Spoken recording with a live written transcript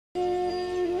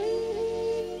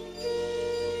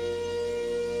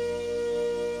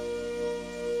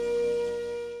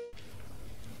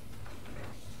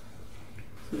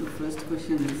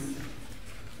question is,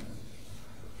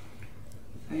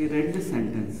 I read the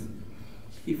sentence,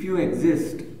 if you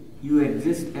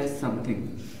exist as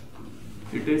something.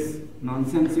 It is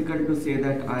nonsensical to say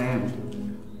that I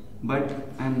am, but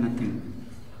I am nothing.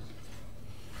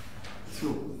 So,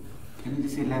 can you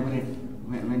just elaborate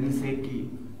when you say ki,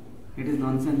 it is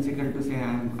nonsensical to say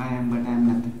I am, but I am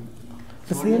nothing.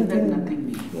 The What same does thing, that nothing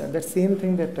mean? yeah, that same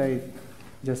thing that I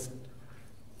just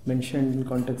mentioned in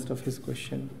context of his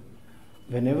question.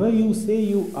 Whenever you say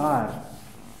you are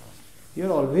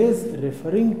always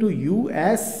referring to you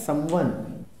as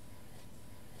someone.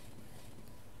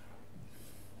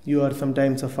 You are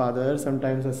sometimes a father,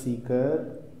 sometimes a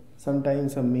seeker,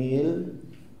 sometimes a male,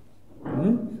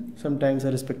 sometimes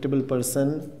a respectable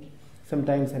person,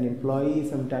 sometimes an employee,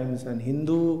 sometimes an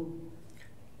Hindu,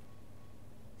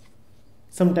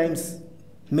 sometimes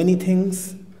many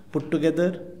things put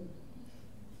together.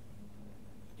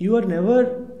 You are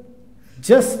never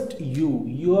just you.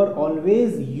 You are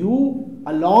always you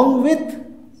along with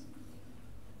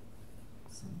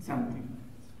Something.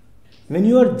 When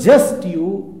you are just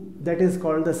you, that is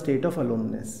called the state of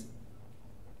aloneness.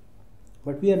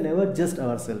 But we are never just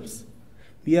ourselves.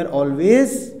 We are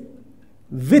always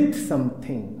with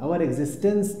something. Our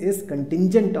existence is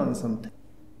contingent on something.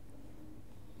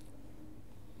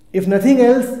 If nothing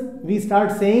else, we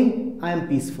start saying, I am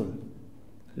peaceful.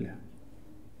 Yeah.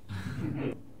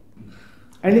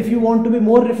 And if you want to be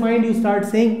more refined, you start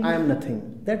saying, I am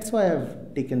nothing. That's why I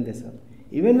have taken this up.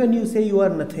 Even when you say you are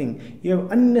nothing, you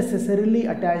have unnecessarily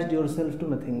attached yourself to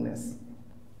nothingness.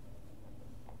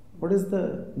 What is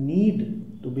the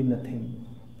need to be nothing?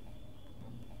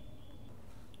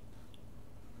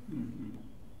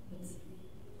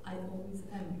 I always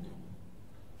am.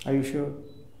 Are you sure?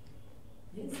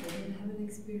 Yes, I don't have any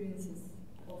experiences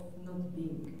of not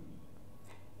being.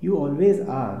 You always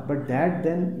are, but that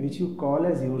then which you call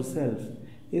as yourself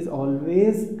is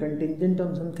always contingent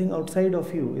on something outside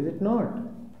of you, is it not?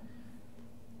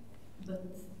 But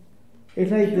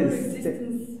It's like pure this.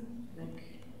 existence, like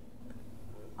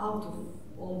out of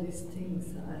all these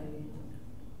things,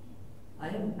 I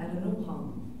am. I don't know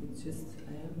how. It's just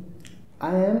I am.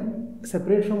 I am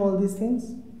separate from all these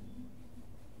things.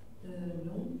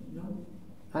 No.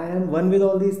 I am one with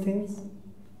all these things.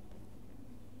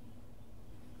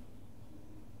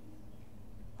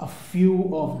 A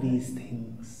few of these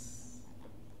things.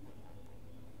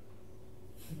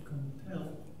 You can't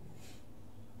tell.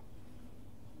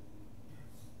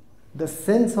 The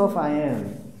sense of I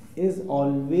am is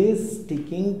always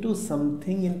sticking to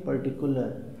something in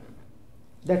particular.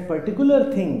 That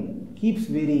particular thing keeps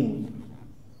varying.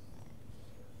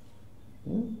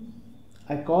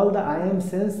 I call the I am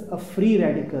sense a free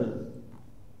radical.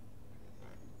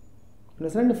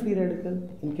 Understand a free radical?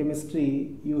 In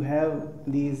chemistry, you have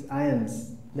these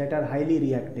ions that are highly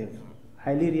reactive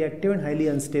and highly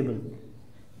unstable.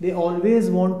 They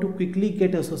always want to quickly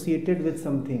get associated with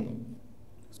something.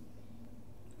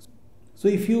 So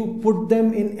if you put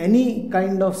them in any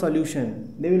kind of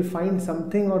solution, they will find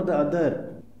something or the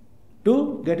other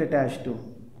to get attached to.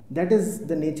 That is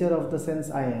the nature of the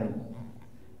sense I am.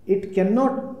 It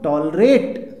cannot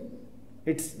tolerate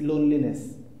its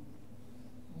loneliness.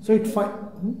 So it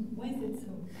Why is it so?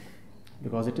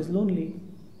 Because it is lonely.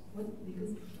 What?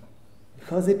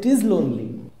 Because it is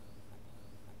lonely.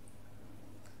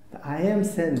 The I am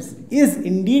sense is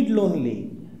indeed lonely.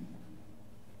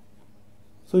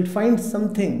 So it finds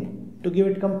something to give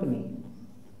it company.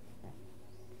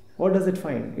 What does it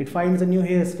find? It finds a new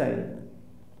hairstyle.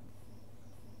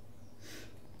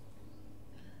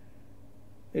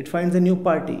 It finds a new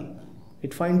party.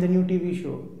 It finds a new TV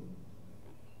show.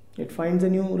 It finds a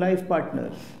new life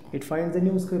partner. It finds a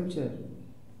new scripture.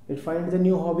 It finds a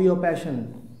new hobby or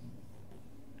passion.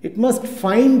 It must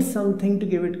find something to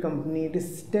give it company. It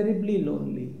is terribly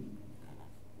lonely.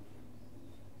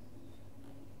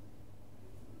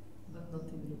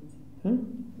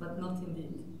 But not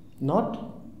indeed.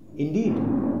 Not indeed.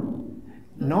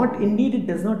 Not indeed, it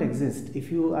does not exist. If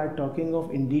you are talking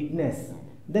of indeedness,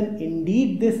 then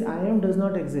indeed this I am does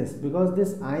not exist, because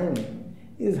this I am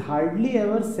is hardly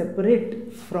ever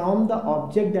separate from the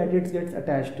object that it gets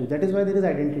attached to. That is why there is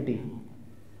identity.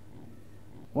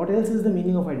 What else is the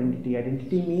meaning of identity?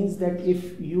 Identity means that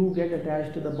if you get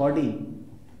attached to the body,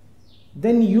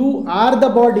 then you are the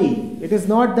body. It is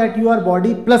not that you are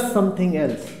body plus something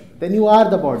else. Then you are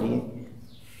the body.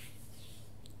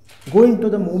 Go into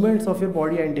the moments of your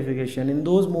body identification. In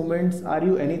those moments, are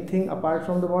you anything apart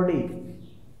from the body?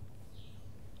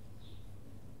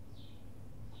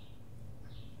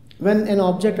 When an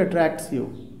object attracts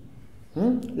you,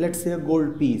 let's say a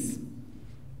gold piece,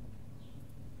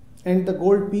 and the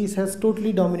gold piece has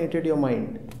totally dominated your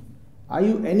mind. Are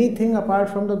you anything apart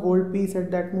from the gold piece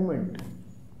at that moment?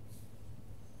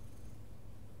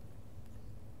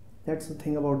 That's the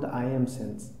thing about the I am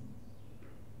sense.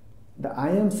 The I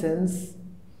am sense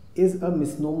is a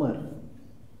misnomer.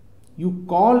 You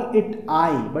call it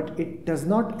I, but it does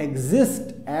not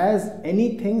exist as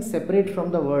anything separate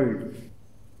from the world.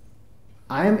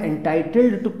 I am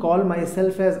entitled to call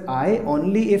myself as I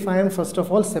only if I am first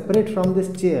of all separate from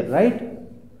this chair, right?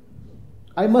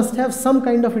 I must have some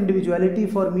kind of individuality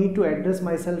for me to address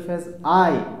myself as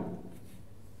I.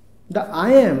 The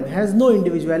I am has no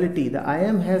individuality. The I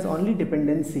am has only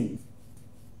dependency.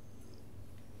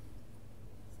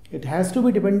 It has to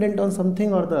be dependent on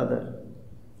something or the other.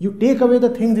 You take away the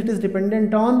things it is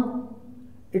dependent on,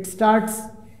 it starts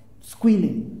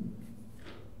squealing.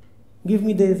 Give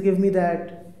me this, give me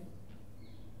that.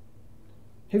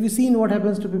 Have you seen what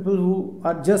happens to people who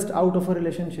are just out of a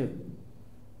relationship?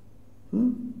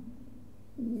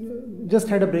 Just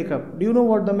had a breakup. Do you know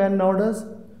what the man now does?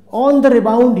 On the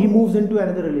rebound, he moves into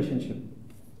another relationship.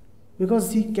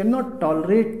 Because he cannot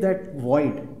tolerate that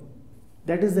void.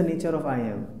 That is the nature of I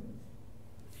am.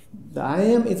 The I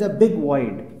am is a big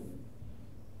void.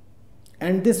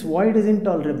 And this void is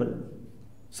intolerable.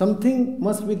 Something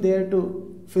must be there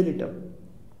to fill it up.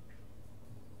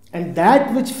 And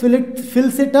that which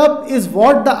fills it up is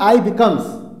what the I becomes.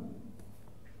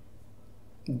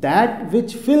 That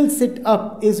which fills it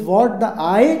up is what the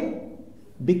I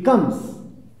becomes.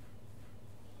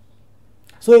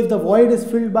 So if the void is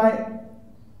filled by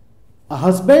a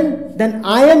husband, then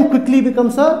I am quickly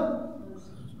becomes a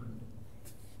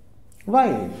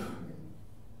wife.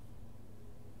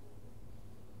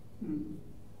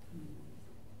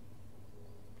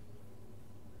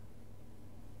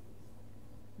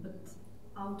 But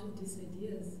out of these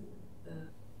ideas,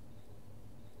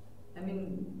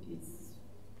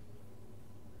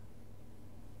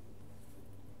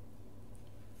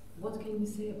 what can you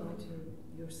say about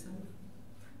yourself?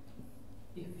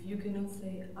 If you cannot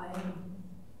say I am,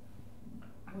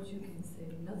 what you can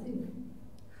say? Nothing.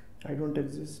 I don't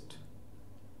exist.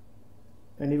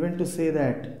 And even to say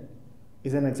that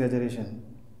is an exaggeration.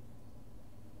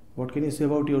 What can you say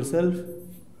about yourself?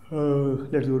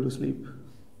 Let's go to sleep.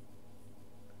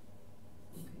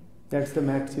 Okay. That's the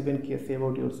max you can say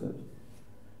about yourself.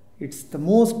 It's the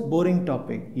most boring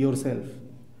topic, yourself.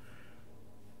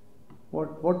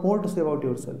 What more to say about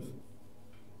yourself?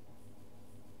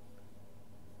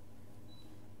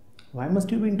 Why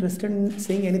must you be interested in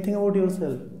saying anything about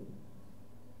yourself?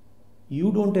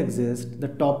 You don't exist. The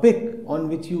topic on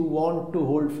which you want to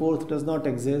hold forth does not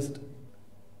exist.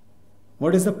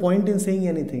 What is the point in saying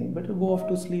anything? Better go off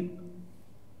to sleep.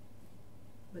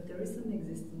 But there is some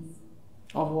existence.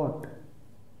 Of what?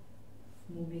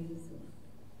 Moving.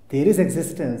 There is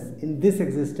existence. In this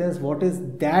existence, what is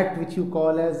that which you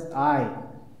call as I?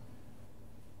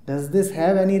 Does this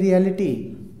have any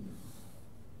reality?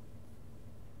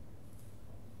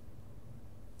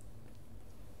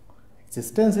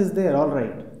 Existence is there, all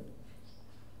right.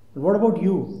 But what about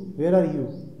you? Where are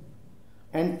you?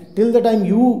 And till the time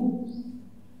you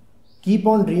keep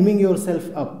on dreaming yourself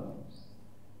up,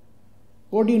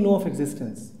 what do you know of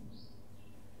existence?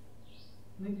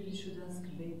 Maybe we should ask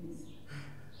babies.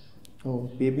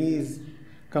 Oh, babies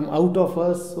come out of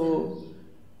us, so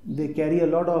they carry a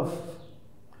lot of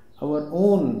our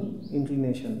own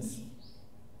inclinations.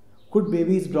 Could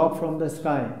babies drop from the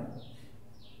sky?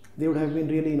 They would have been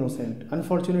really innocent.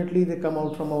 Unfortunately, they come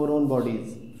out from our own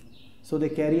bodies. So they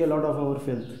carry a lot of our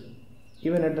filth,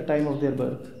 even at the time of their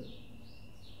birth.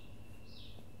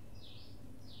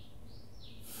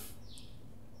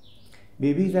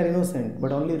 Babies are innocent,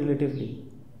 but only relatively.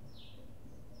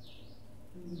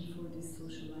 For this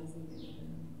socializing.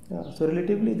 Yeah, so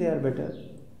relatively they are better.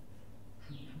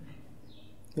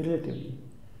 Relatively.